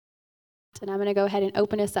and I'm going to go ahead and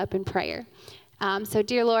open us up in prayer. So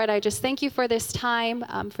dear Lord, I just thank you for this time,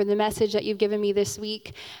 for the message that you've given me this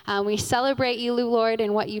week. We celebrate you, Lord,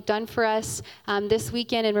 and what you've done for us this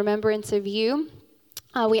weekend in remembrance of you.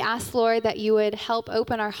 We ask, Lord, that you would help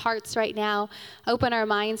open our hearts right now, open our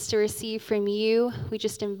minds to receive from you. We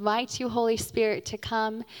just invite you, Holy Spirit, to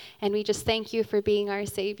come, and we just thank you for being our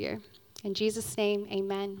Savior. In Jesus' name,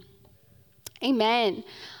 amen. Amen.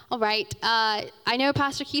 All right. I know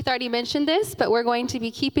Pastor Keith already mentioned this, but we're going to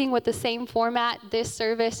be keeping with the same format this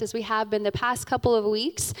service as we have been the past couple of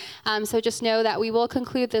weeks. So just know that we will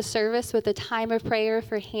conclude this service with a time of prayer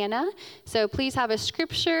for Hannah. So please have a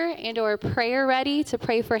scripture and or a prayer ready to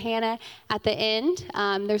pray for Hannah at the end.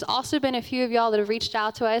 There's also been a few of y'all that have reached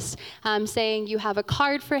out to us saying you have a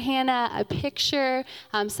card for Hannah, a picture,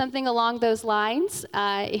 something along those lines.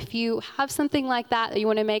 If you have something like that you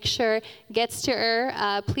want to make sure gets to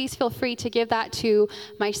her, please feel free to give that to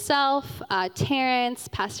myself, Terrence,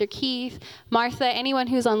 Pastor Keith, Martha, anyone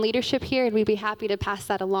who's on leadership here, and we'd be happy to pass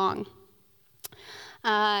that along.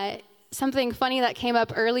 Something funny that came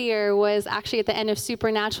up earlier was actually at the end of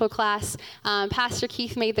Supernatural class. Pastor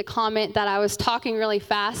Keith made the comment that I was talking really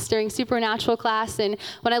fast during Supernatural class, and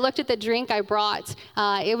when I looked at the drink I brought,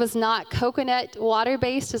 it was not coconut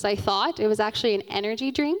water-based as I thought. It was actually an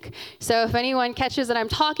energy drink. So if anyone catches that I'm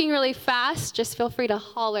talking really fast, just feel free to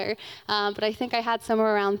holler. But I think I had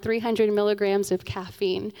somewhere around 300 milligrams of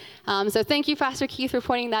caffeine. So thank you, Pastor Keith, for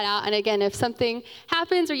pointing that out. And again, if something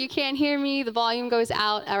happens or you can't hear me, the volume goes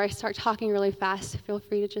out, or I start talking really fast, feel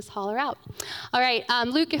free to just holler out. All right,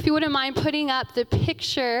 Luke, if you wouldn't mind putting up the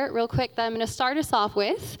picture real quick that I'm going to start us off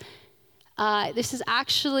with. This is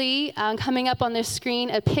actually coming up on the screen,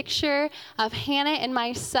 a picture of Hannah and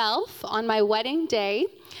myself on my wedding day.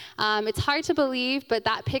 It's hard to believe, but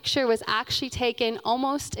that picture was actually taken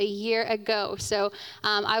almost a year ago. So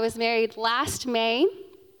I was married last May.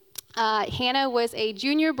 Hannah was a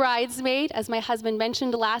junior bridesmaid, as my husband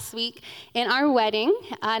mentioned last week, in our wedding.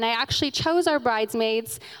 And I actually chose our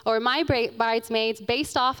bridesmaids, or my bridesmaids,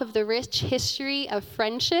 based off of the rich history of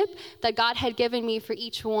friendship that God had given me for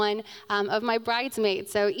each one of my bridesmaids.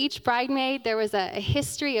 So each bridesmaid, there was a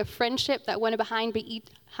history of friendship that went behind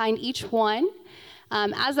each one.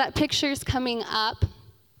 As that picture's coming up,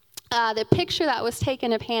 the picture that was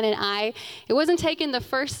taken of Hannah and I, it wasn't taken the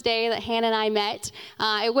first day that Hannah and I met.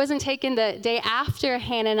 It wasn't taken the day after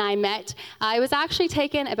Hannah and I met. It was actually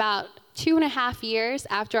taken about 2.5 years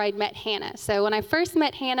after I'd met Hannah. So when I first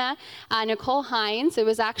met Hannah, Nicole Hines, it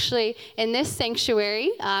was actually in this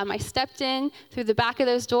sanctuary. I stepped in through the back of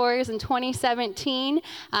those doors in 2017.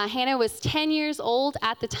 Hannah was 10 years old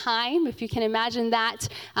at the time, if you can imagine that.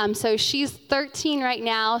 So she's 13 right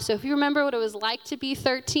now. So if you remember what it was like to be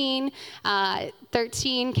 13,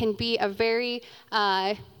 13 can be a very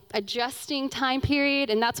adjusting time period,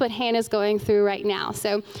 and that's what Hannah's going through right now.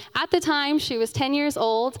 So at the time, she was 10 years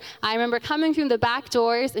old. I remember coming through the back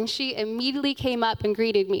doors, and she immediately came up and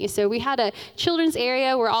greeted me. So we had a children's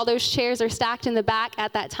area where all those chairs are stacked in the back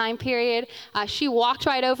at that time period. She walked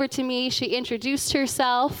right over to me. She introduced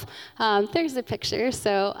herself. There's the picture.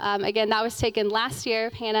 So again, that was taken last year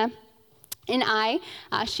of Hannah and I.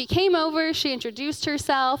 She came over, she introduced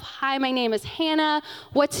herself. Hi, my name is Hannah.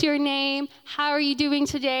 What's your name? How are you doing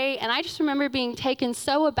today? And I just remember being taken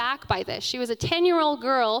so aback by this. She was a 10-year-old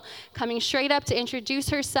girl coming straight up to introduce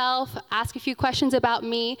herself, ask a few questions about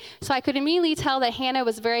me. So I could immediately tell that Hannah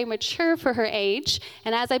was very mature for her age.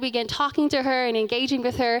 And as I began talking to her and engaging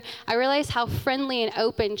with her, I realized how friendly and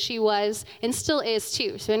open she was and still is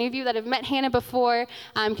too. So any of you that have met Hannah before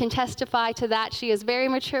can testify to that. She is very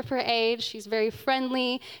mature for her age. She's very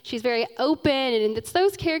friendly, she's very open, and it's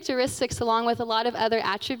those characteristics along with a lot of other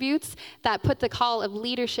attributes that put the call of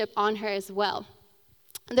leadership on her as well.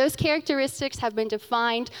 Those characteristics have been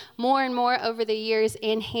defined more and more over the years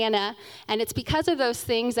in Hannah, and it's because of those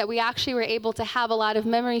things that we actually were able to have a lot of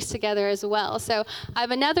memories together as well. So I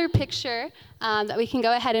have another picture that we can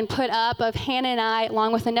go ahead and put up of Hannah and I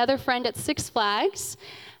along with another friend at Six Flags.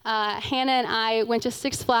 Hannah and I went to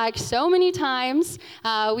Six Flags so many times.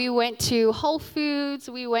 We went to Whole Foods,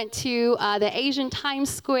 we went to the Asian Times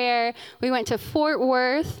Square, we went to Fort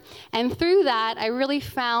Worth, and through that, I really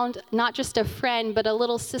found not just a friend, but a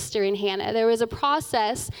little sister in Hannah. There was a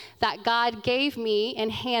process that God gave me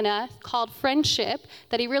and Hannah called friendship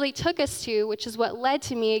that he really took us to, which is what led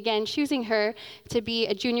to me, again, choosing her to be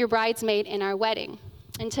a junior bridesmaid in our wedding.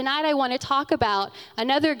 And tonight I want to talk about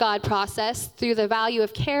another God process through the value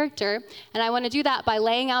of character, and I want to do that by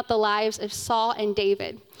laying out the lives of Saul and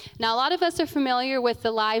David. Now, a lot of us are familiar with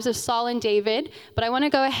the lives of Saul and David, but I want to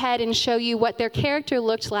go ahead and show you what their character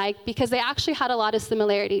looked like because they actually had a lot of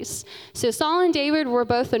similarities. So Saul and David were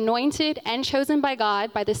both anointed and chosen by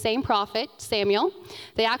God by the same prophet, Samuel.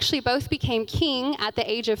 They actually both became king at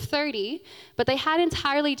the age of 30, but they had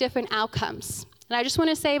entirely different outcomes. And I just want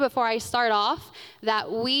to say before I start off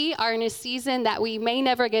that we are in a season that we may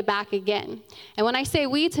never get back again. And when I say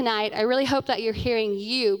we tonight, I really hope that you're hearing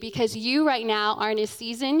you, because you right now are in a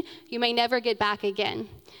season you may never get back again.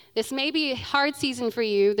 This may be a hard season for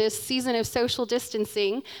you, this season of social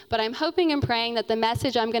distancing, but I'm hoping and praying that the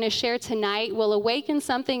message I'm going to share tonight will awaken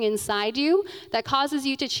something inside you that causes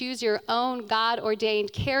you to choose your own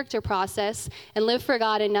God-ordained character process and live for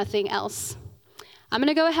God and nothing else. I'm going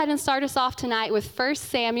to go ahead and start us off tonight with 1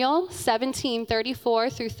 Samuel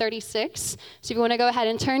 17:34 through 36. So if you want to go ahead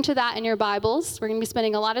and turn to that in your Bibles, we're going to be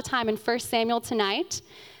spending a lot of time in 1 Samuel tonight.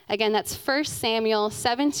 Again, that's 1 Samuel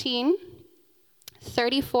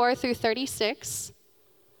 17:34 through 36.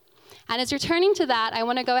 And as you're turning to that, I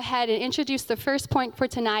want to go ahead and introduce the first point for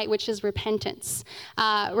tonight, which is repentance.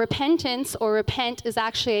 Repentance or repent is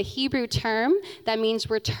actually a Hebrew term that means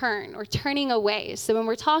return or turning away. So when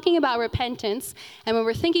we're talking about repentance and when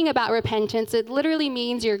we're thinking about repentance, it literally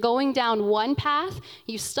means you're going down one path,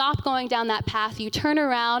 you stop going down that path, you turn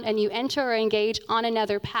around and you enter or engage on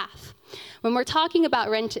another path. When we're talking about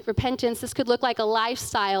repentance, this could look like a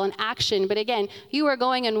lifestyle, an action. But again, you are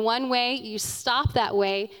going in one way, you stop that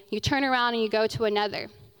way, you turn around and you go to another.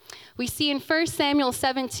 We see in 1 Samuel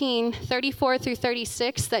 17:34 through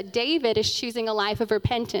 36 that David is choosing a life of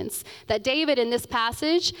repentance. That David in this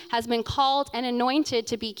passage has been called and anointed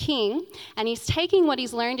to be king, and he's taking what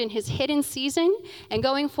he's learned in his hidden season and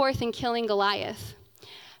going forth and killing Goliath.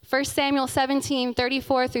 1 Samuel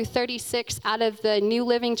 17:34 through 36 out of the New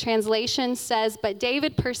Living Translation says, "But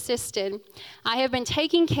David persisted. I have been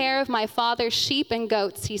taking care of my father's sheep and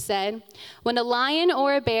goats," he said. "When a lion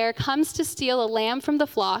or a bear comes to steal a lamb from the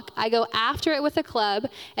flock, I go after it with a club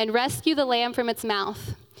and rescue the lamb from its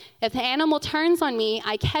mouth. If the animal turns on me,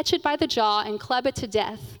 I catch it by the jaw and club it to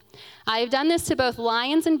death. I have done this to both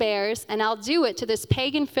lions and bears, and I'll do it to this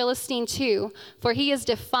pagan Philistine too, for he has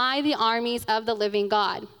defied the armies of the living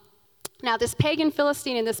God." Now, this pagan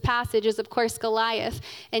Philistine in this passage is, of course, Goliath,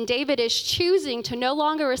 and David is choosing to no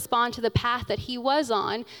longer respond to the path that he was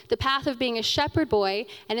on, the path of being a shepherd boy,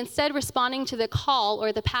 and instead responding to the call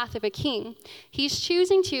or the path of a king. He's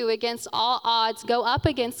choosing to, against all odds, go up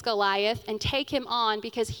against Goliath and take him on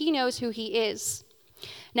because he knows who he is.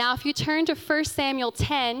 Now, if you turn to 1 Samuel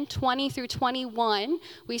 10:20 through 21,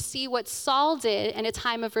 we see what Saul did in a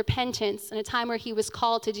time of repentance, in a time where he was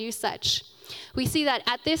called to do such. We see that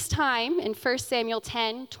at this time, in 1 Samuel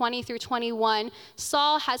 10:20 through 21,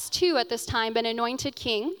 Saul has too at this time been anointed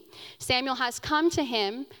king. Samuel has come to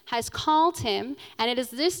him, has called him, and it is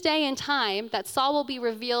this day and time that Saul will be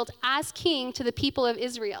revealed as king to the people of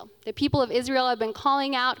Israel. The people of Israel have been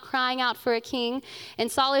calling out, crying out for a king,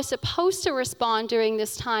 and Saul is supposed to respond during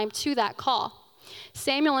this time to that call.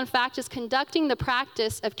 Samuel, in fact, is conducting the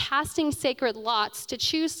practice of casting sacred lots to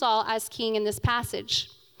choose Saul as king in this passage.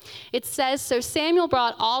 It says, "So Samuel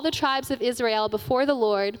brought all the tribes of Israel before the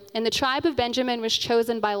Lord, and the tribe of Benjamin was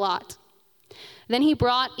chosen by lot. Then he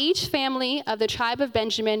brought each family of the tribe of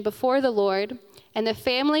Benjamin before the Lord, and the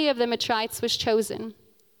family of the Matrites was chosen.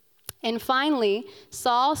 And finally,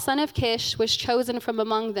 Saul, son of Kish, was chosen from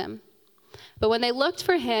among them. But when they looked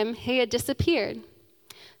for him, he had disappeared.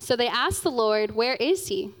 So they asked the Lord, 'Where is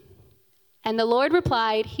he?' And the Lord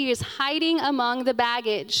replied, 'He is hiding among the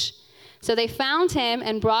baggage.' So they found him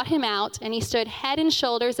and brought him out, and he stood head and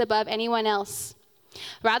shoulders above anyone else.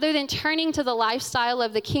 Rather than turning to the lifestyle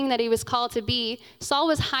of the king that he was called to be, Saul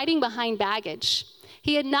was hiding behind baggage.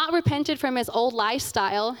 He had not repented from his old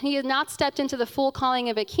lifestyle. He had not stepped into the full calling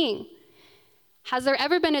of a king. Has there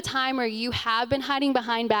ever been a time where you have been hiding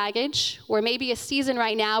behind baggage, or maybe a season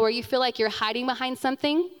right now where you feel like you're hiding behind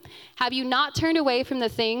something? Have you not turned away from the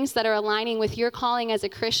things that are aligning with your calling as a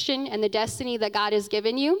Christian and the destiny that God has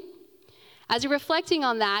given you? As you're reflecting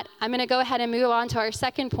on that, I'm going to go ahead and move on to our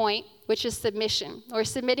second point, which is submission, or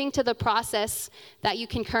submitting to the process that you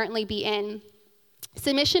can currently be in.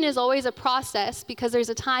 Submission is always a process because there's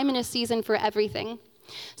a time and a season for everything.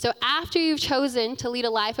 So after you've chosen to lead a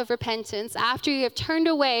life of repentance, after you have turned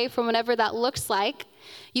away from whatever that looks like,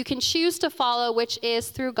 you can choose to follow, which is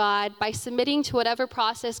through God, by submitting to whatever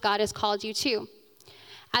process God has called you to.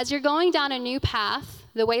 As you're going down a new path,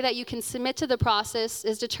 the way that you can submit to the process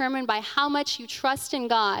is determined by how much you trust in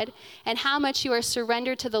God and how much you are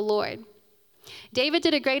surrendered to the Lord. David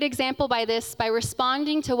did a great example by this, by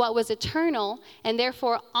responding to what was eternal and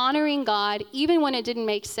therefore honoring God even when it didn't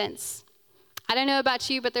make sense. I don't know about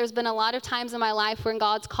you, but there's been a lot of times in my life when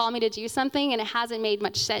God's called me to do something and it hasn't made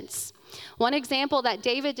much sense. One example that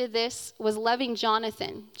David did this was loving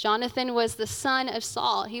Jonathan. Jonathan was the son of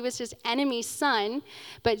Saul. He was his enemy's son,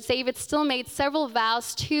 but David still made several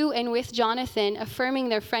vows to and with Jonathan, affirming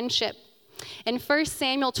their friendship. In 1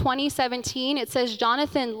 Samuel 20:17, it says,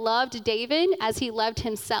 Jonathan loved David as he loved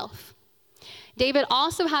himself. David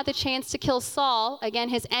also had the chance to kill Saul, again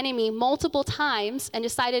his enemy, multiple times and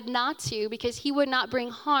decided not to because he would not bring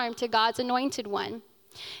harm to God's anointed one.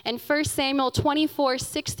 In 1 Samuel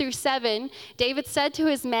 24:6-7, David said to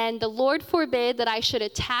his men, "The Lord forbid that I should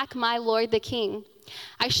attack my Lord the king.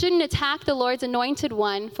 I shouldn't attack the Lord's anointed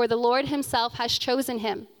one, for the Lord himself has chosen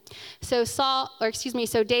him." So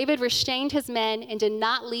David restrained his men and did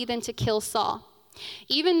not lead them to kill Saul.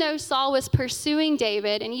 Even though Saul was pursuing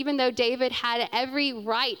David, and even though David had every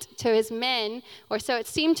right to his men, or so it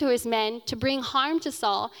seemed to his men, to bring harm to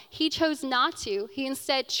Saul, he chose not to. He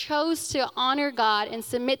instead chose to honor God and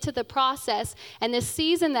submit to the process and the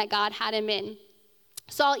season that God had him in.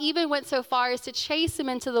 Saul even went so far as to chase him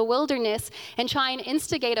into the wilderness and try and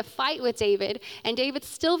instigate a fight with David, and David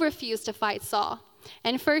still refused to fight Saul.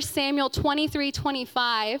 In 1 Samuel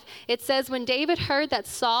 23:25, it says, when David heard that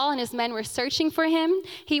Saul and his men were searching for him,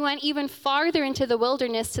 he went even farther into the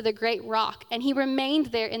wilderness to the great rock, and he remained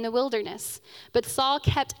there in the wilderness. But Saul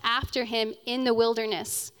kept after him in the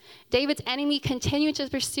wilderness. David's enemy continued to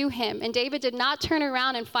pursue him, and David did not turn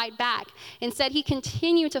around and fight back. Instead, he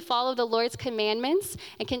continued to follow the Lord's commandments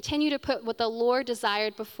and continue to put what the Lord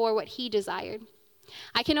desired before what he desired.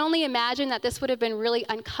 I can only imagine that this would have been really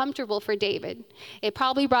uncomfortable for David. It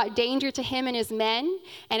probably brought danger to him and his men,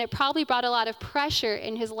 and it probably brought a lot of pressure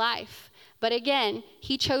in his life. But again,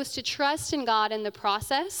 he chose to trust in God in the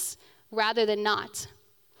process rather than not.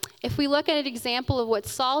 If we look at an example of what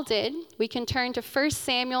Saul did, we can turn to 1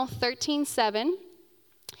 Samuel 13:7.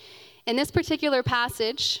 In this particular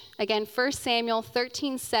passage, again, 1 Samuel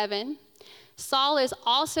 13:7, Saul is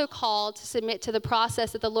also called to submit to the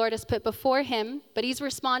process that the Lord has put before him, but he's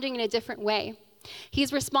responding in a different way.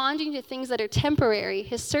 He's responding to things that are temporary,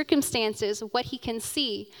 his circumstances, what he can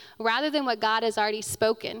see, rather than what God has already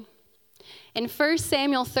spoken. In 1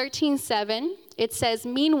 Samuel 13:7, it says,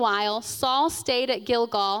 meanwhile, Saul stayed at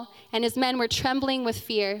Gilgal, and his men were trembling with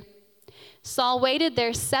fear. Saul waited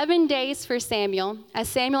there 7 days for Samuel, as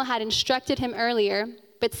Samuel had instructed him earlier,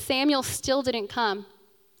 but Samuel still didn't come.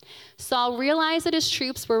 Saul realized that his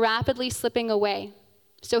troops were rapidly slipping away.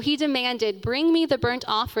 So he demanded, bring me the burnt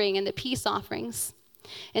offering and the peace offerings.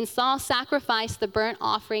 And Saul sacrificed the burnt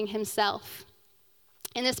offering himself.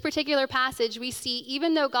 In this particular passage, we see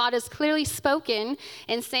even though God has clearly spoken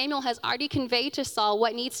and Samuel has already conveyed to Saul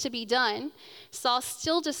what needs to be done, Saul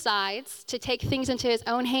still decides to take things into his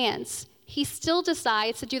own hands. He still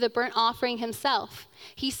decides to do the burnt offering himself.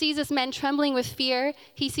 He sees his men trembling with fear.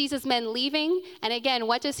 He sees his men leaving. And again,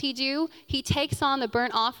 what does he do? He takes on the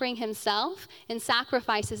burnt offering himself and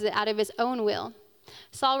sacrifices it out of his own will.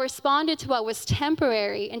 Saul responded to what was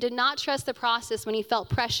temporary and did not trust the process when he felt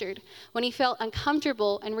pressured, when he felt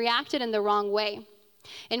uncomfortable and reacted in the wrong way.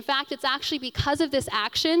 In fact, it's actually because of this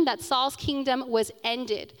action that Saul's kingdom was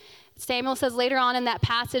ended. Samuel says later on in that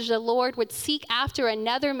passage, the Lord would seek after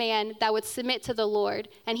another man that would submit to the Lord,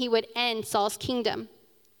 and he would end Saul's kingdom.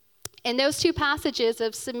 In those two passages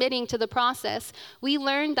of submitting to the process, we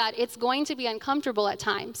learned that it's going to be uncomfortable at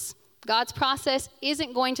times. God's process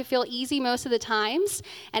isn't going to feel easy most of the times,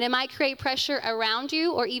 and it might create pressure around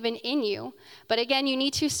you or even in you. But again, you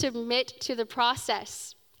need to submit to the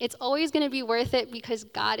process. It's always going to be worth it because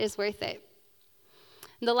God is worth it.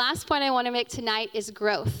 And the last point I want to make tonight is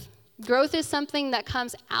growth. Growth is something that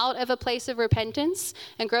comes out of a place of repentance,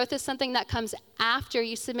 and growth is something that comes after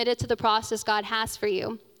you submitted to the process God has for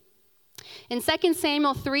you. In 2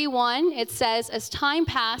 Samuel 3:1, it says, as time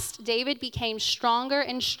passed, David became stronger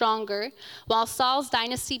and stronger, while Saul's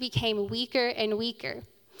dynasty became weaker and weaker.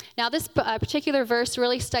 Now, this particular verse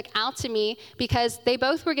really stuck out to me because they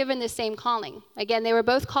both were given the same calling. Again, they were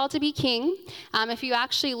both called to be king. If you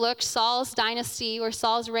actually look, Saul's dynasty or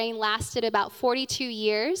Saul's reign lasted about 42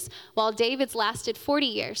 years, while David's lasted 40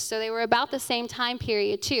 years. So they were about the same time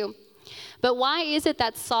period, too. But why is it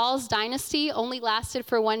that Saul's dynasty only lasted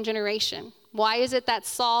for one generation? Why is it that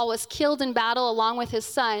Saul was killed in battle along with his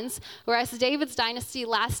sons, whereas David's dynasty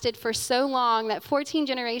lasted for so long that 14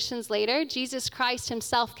 generations later, Jesus Christ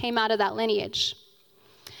himself came out of that lineage?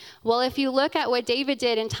 Well, if you look at what David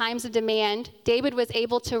did in times of demand, David was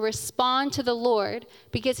able to respond to the Lord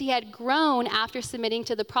because he had grown after submitting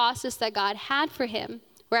to the process that God had for him,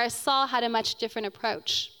 whereas Saul had a much different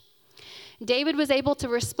approach. David was able to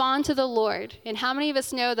respond to the Lord. And how many of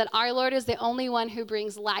us know that our Lord is the only one who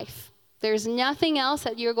brings life? There's nothing else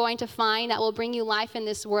that you're going to find that will bring you life in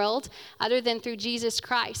this world other than through Jesus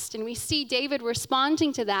Christ. And we see David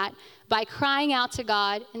responding to that by crying out to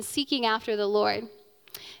God and seeking after the Lord.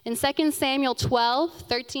 In 2 Samuel 12,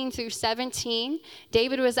 13 through 17,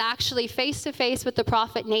 David was actually face to face with the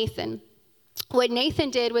prophet Nathan. What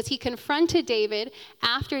Nathan did was he confronted David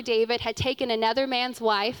after David had taken another man's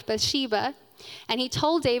wife, Bathsheba, and he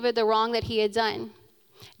told David the wrong that he had done.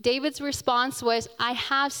 David's response was, I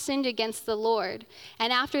have sinned against the Lord.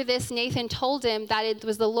 And after this, Nathan told him that it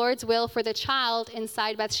was the Lord's will for the child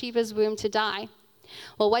inside Bathsheba's womb to die.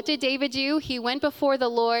 Well, what did David do? He went before the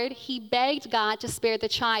Lord. He begged God to spare the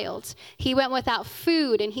child. He went without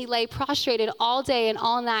food, and he lay prostrated all day and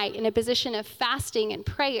all night in a position of fasting and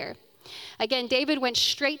prayer. Again, David went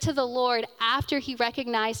straight to the Lord after he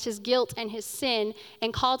recognized his guilt and his sin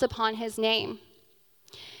and called upon his name.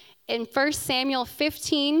 In 1 Samuel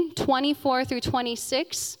 15, 24 through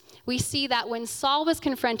 26, we see that when Saul was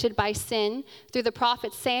confronted by sin through the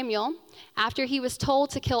prophet Samuel, after he was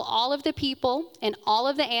told to kill all of the people and all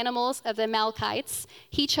of the animals of the Amalekites,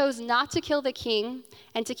 he chose not to kill the king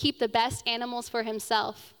and to keep the best animals for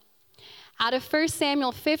himself. Out of 1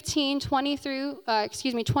 Samuel 15, 24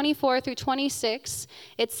 through 26,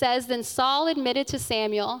 it says, Then Saul admitted to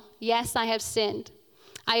Samuel, Yes, I have sinned.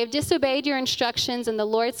 I have disobeyed your instructions and the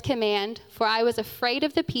Lord's command, for I was afraid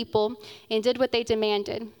of the people and did what they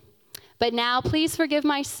demanded. But now please forgive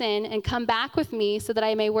my sin and come back with me so that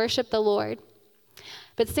I may worship the Lord.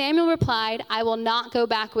 But Samuel replied, I will not go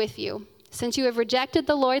back with you. Since you have rejected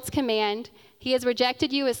the Lord's command, he has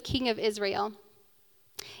rejected you as king of Israel.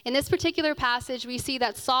 In this particular passage, we see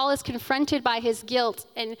that Saul is confronted by his guilt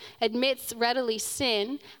and admits readily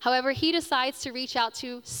sin. However, he decides to reach out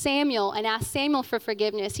to Samuel and ask Samuel for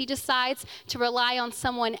forgiveness. He decides to rely on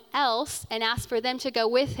someone else and ask for them to go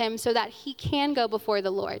with him so that he can go before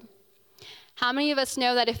the Lord. How many of us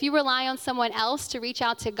know that if you rely on someone else to reach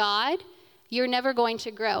out to God, you're never going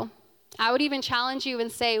to grow? I would even challenge you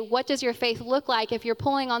and say, what does your faith look like if you're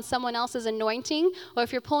pulling on someone else's anointing or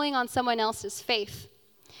if you're pulling on someone else's faith?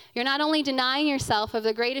 You're not only denying yourself of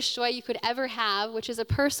the greatest joy you could ever have, which is a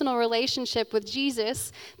personal relationship with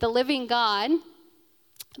Jesus, the living God,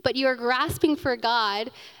 but you are grasping for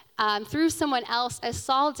God through someone else as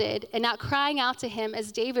Saul did and not crying out to him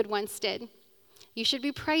as David once did. You should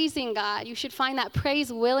be praising God. You should find that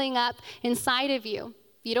praise welling up inside of you.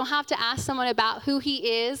 You don't have to ask someone about who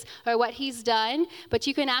he is or what he's done, but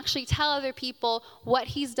you can actually tell other people what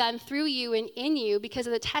he's done through you and in you because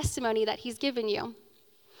of the testimony that he's given you.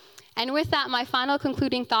 And with that, my final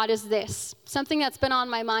concluding thought is this. Something that's been on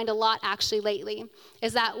my mind a lot actually lately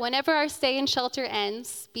is that whenever our stay in shelter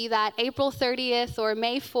ends, be that April 30th or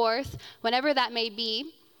May 4th, whenever that may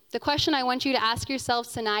be, the question I want you to ask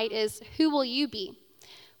yourselves tonight is, who will you be?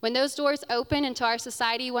 When those doors open into our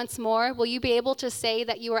society once more, will you be able to say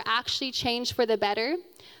that you are actually changed for the better?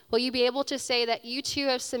 Will you be able to say that you too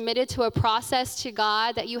have submitted to a process to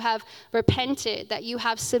God, that you have repented, that you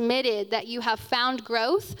have submitted, that you have found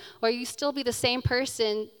growth, or you still be the same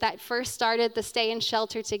person that first started the stay and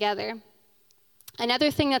shelter together?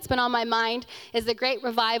 Another thing that's been on my mind is the great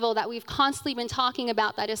revival that we've constantly been talking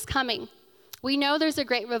about that is coming. We know there's a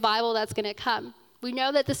great revival that's going to come. We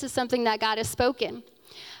know that this is something that God has spoken.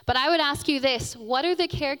 But I would ask you this, what are the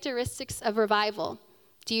characteristics of revival?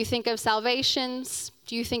 Do you think of salvations?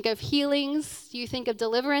 Do you think of healings? Do you think of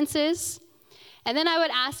deliverances? And then I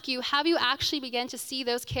would ask you, have you actually begun to see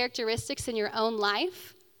those characteristics in your own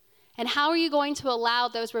life? And how are you going to allow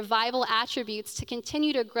those revival attributes to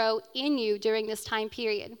continue to grow in you during this time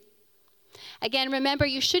period? Again, remember,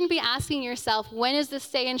 you shouldn't be asking yourself, when is this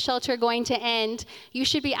stay in shelter going to end? You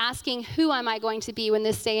should be asking, who am I going to be when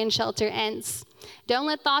this stay in shelter ends? Don't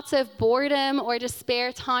let thoughts of boredom or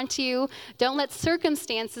despair taunt you. Don't let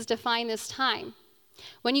circumstances define this time.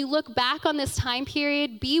 When you look back on this time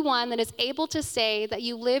period, be one that is able to say that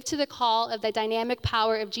you live to the call of the dynamic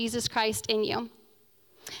power of Jesus Christ in you.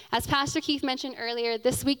 As Pastor Keith mentioned earlier,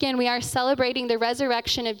 this weekend we are celebrating the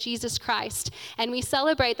resurrection of Jesus Christ, and we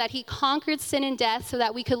celebrate that he conquered sin and death so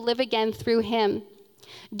that we could live again through him.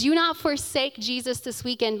 Do not forsake Jesus this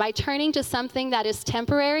weekend by turning to something that is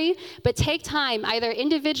temporary, but take time, either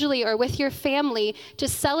individually or with your family, to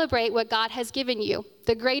celebrate what God has given you,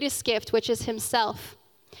 the greatest gift, which is himself.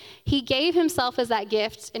 He gave himself as that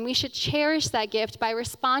gift, and we should cherish that gift by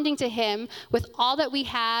responding to him with all that we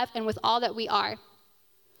have and with all that we are.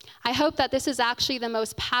 I hope that this is actually the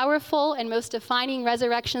most powerful and most defining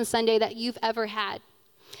Resurrection Sunday that you've ever had.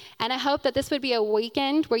 And I hope that this would be a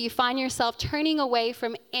weekend where you find yourself turning away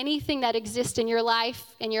from anything that exists in your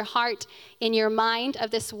life, in your heart, in your mind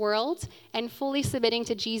of this world, and fully submitting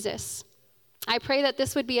to Jesus. I pray that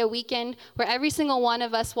this would be a weekend where every single one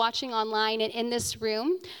of us watching online and in this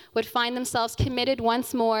room would find themselves committed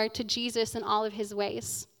once more to Jesus and all of his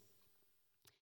ways.